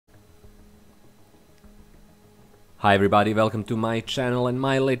Hi everybody, welcome to my channel and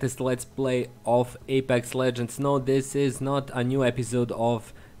my latest let's play of Apex Legends. No, this is not a new episode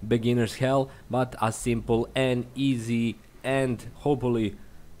of Beginner's Hell, but a simple and easy and hopefully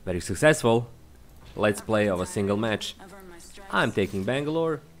very successful let's play of a single match. I'm taking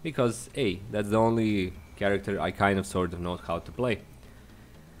Bangalore because, hey, that's the only character I kind of sort of know how to play.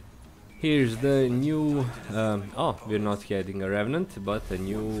 Here's the new, oh, we're not getting a Revenant, but a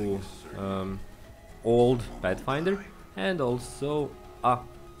new old Pathfinder, and also a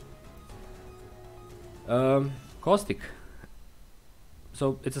Caustic.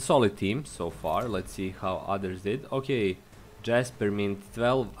 So it's a solid team so far. Let's see how others did. Okay, Jasper Mint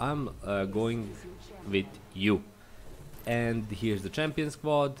 12, I'm going with you. And here's the champion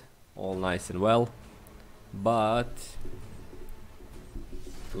squad, all nice and well, but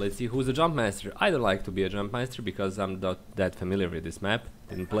let's see who's a jump master. I don't like to be a jump master because I'm not that familiar with this map,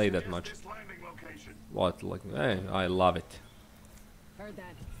 didn't play that much. What? Like, I love it. Heard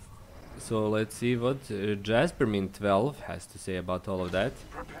that. So let's see what Jasper Mint 12 has to say about all of that.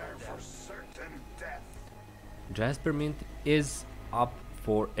 Prepare for certain death. Jasper Mint is up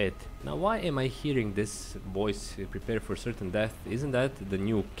for it. Now why am I hearing this voice, prepare for certain death? Isn't that the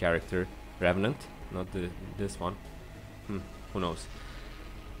new character, Revenant? Not this one. Who knows?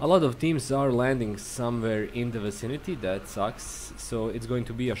 A lot of teams are landing somewhere in the vicinity, that sucks. So it's going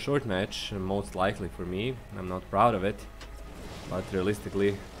to be a short match, most likely for me. I'm not proud of it, but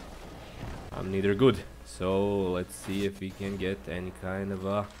realistically I'm neither good. So let's see if we can get any kind of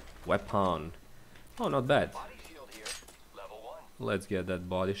a weapon. Oh, not bad. Let's get that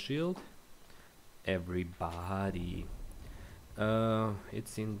body shield. Everybody.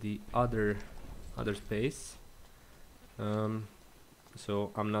 It's in the other space.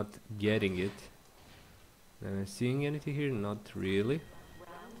 So I'm not getting it. Seeing anything here? Not really.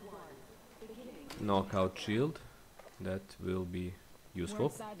 Knockout shield. That will be useful.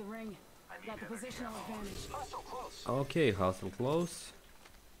 Inside the ring. Got the positional advantage. Okay, hustle close.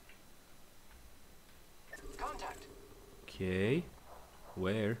 Contact. Okay.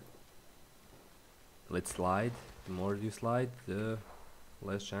 Where? Let's slide. The more you slide, the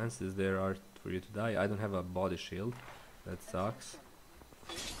less chances there are for you to die. I don't have a body shield. That sucks.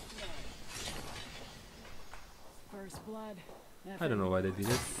 First blood. I don't know why they did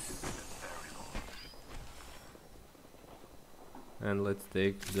it. And let's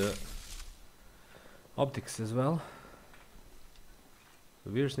take the optics as well.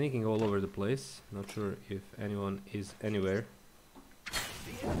 We're sneaking all over the place. Not sure if anyone is anywhere.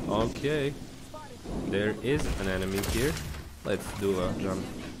 Okay. There is an enemy here. Let's do a jump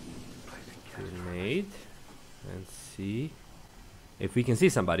grenade and see if we can see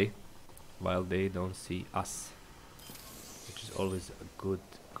somebody while they don't see us, which is always a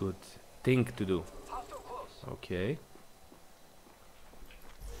good thing to do. Okay.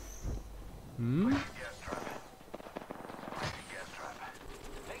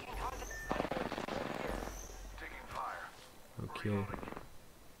 Okay.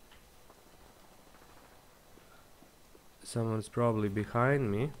 Someone's probably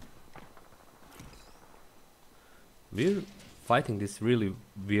behind me. We're fighting this really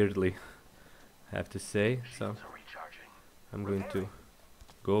weirdly, I have to say. So I'm going to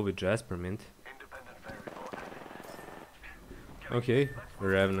go with Jasper Mint. Okay, the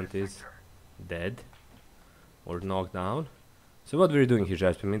Revenant is dead or knocked down. So what we're doing here,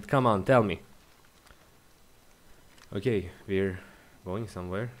 Jasper Mint? Come on, tell me. Okay, we're going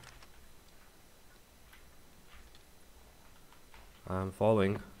somewhere. I'm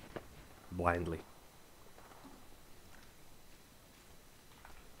following blindly.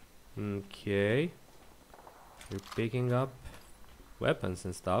 Okay, we're picking up weapons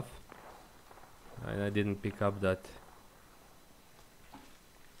and stuff. I didn't pick up that.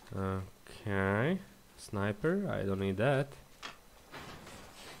 Okay, sniper, I don't need that.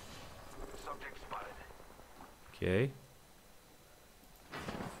 Subject spotted. Okay.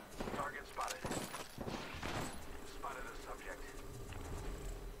 Target spotted. Spotted a subject.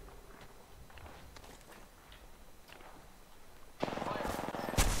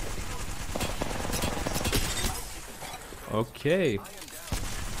 Okay.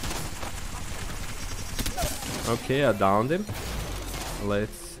 Okay, I downed him.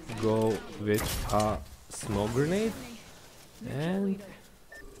 Let's go with a smoke grenade. And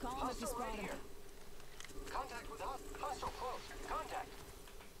Call him if you spot him. Contact with hostile close. Contact.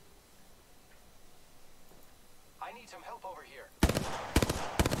 I need some help over here.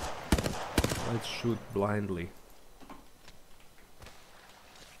 let's shoot blindly.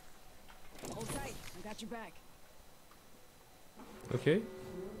 Hold tight. I got your back. Okay.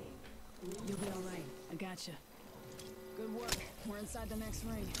 You'll be all right. I gotcha. Good work. We're inside the next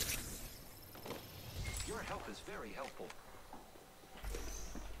ring. Your help is very helpful.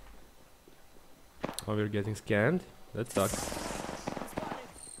 Oh, we're getting scanned. That sucks. Spotted.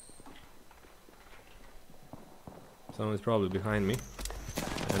 Someone's probably behind me.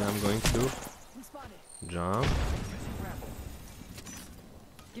 And I'm going to I'm spotted. jump Using grapple.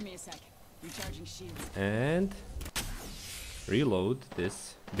 Give me a sec. Recharging shields. and reload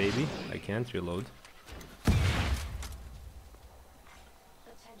this baby. I can't reload.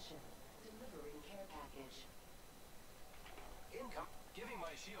 Attention, delivering care package. Income. Giving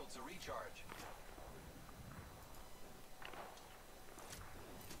my shields a recharge.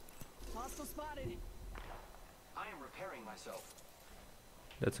 Hostile spotted. I am repairing myself.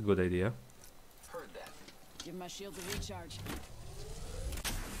 That's a good idea. Heard that. Give my shields a recharge.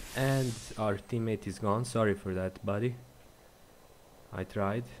 And our teammate is gone. Sorry for that, buddy. I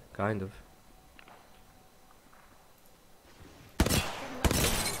tried, kind of.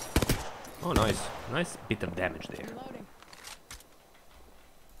 Oh, nice. Nice bit of damage there. Reloading.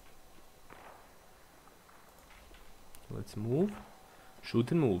 Let's move.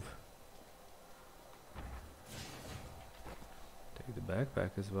 Shoot and move. Take the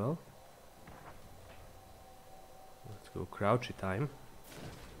backpack as well. Let's go crouchy time.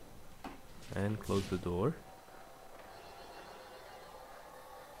 And close the door.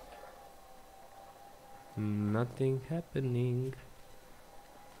 Nothing happening.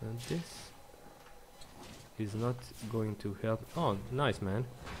 And this is not going to help. Oh, nice, man.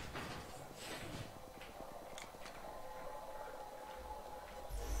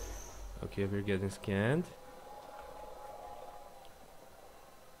 Okay, we're getting scanned.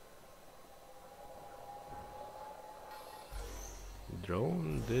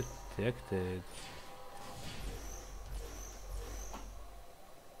 Drone detected.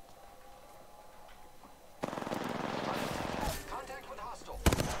 Contact with hostile.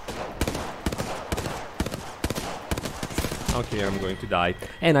 Okay, I'm going to die.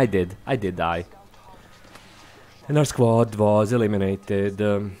 And I did. I did die. And our squad was eliminated.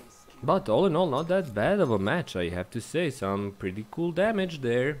 But all in all, not that bad of a match, I have to say. Some pretty cool damage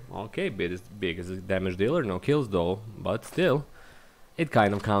there. Okay, big as a damage dealer, no kills though. But still, it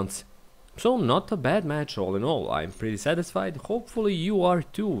kind of counts. So not a bad match all in all. I'm pretty satisfied. Hopefully you are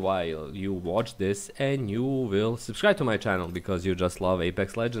too while you watch this, and you will subscribe to my channel because you just love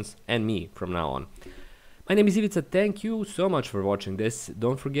Apex Legends and me from now on. My name is Ivica. Thank you so much for watching this.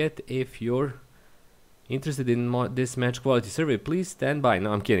 Don't forget, if you're interested in this match quality survey, please stand by.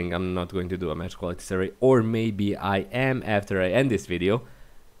 No, I'm kidding. I'm not going to do a match quality survey. Or maybe I am after I end this video.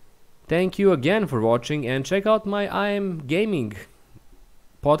 Thank you again for watching, and check out my I Am Gaming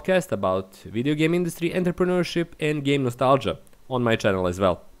podcast about video game industry, entrepreneurship and game nostalgia on my channel as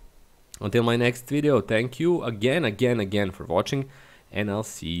well. Until my next video, thank you again for watching, and I'll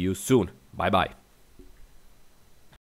see you soon. Bye bye.